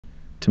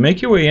To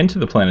make your way into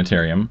the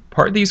planetarium,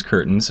 part these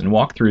curtains and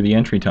walk through the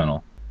entry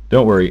tunnel.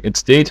 Don't worry,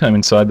 it's daytime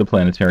inside the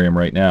planetarium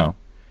right now.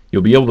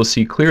 You'll be able to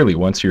see clearly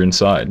once you're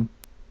inside.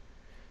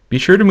 Be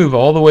sure to move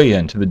all the way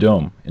into the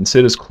dome and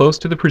sit as close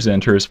to the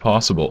presenter as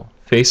possible,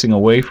 facing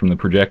away from the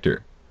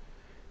projector.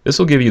 This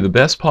will give you the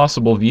best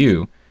possible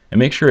view and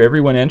make sure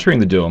everyone entering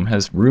the dome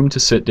has room to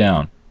sit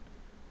down.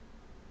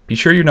 Be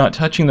sure you're not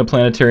touching the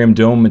planetarium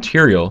dome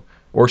material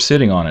or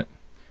sitting on it.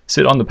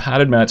 Sit on the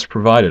padded mats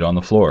provided on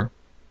the floor.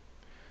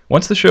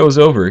 Once the show is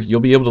over,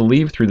 you'll be able to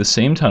leave through the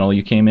same tunnel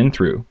you came in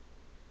through.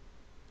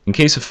 In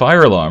case of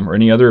fire alarm or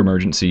any other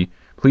emergency,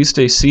 please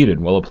stay seated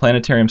while a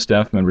planetarium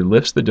staff member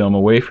lifts the dome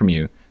away from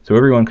you so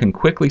everyone can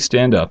quickly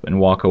stand up and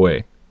walk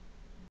away.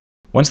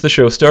 Once the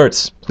show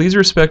starts, please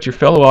respect your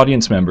fellow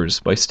audience members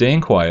by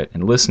staying quiet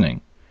and listening.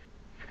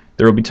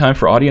 There will be time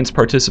for audience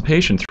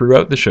participation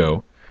throughout the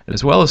show,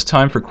 as well as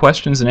time for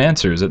questions and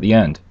answers at the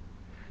end.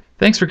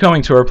 Thanks for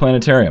coming to our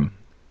planetarium.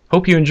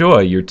 Hope you enjoy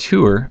your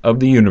tour of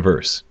the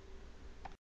universe.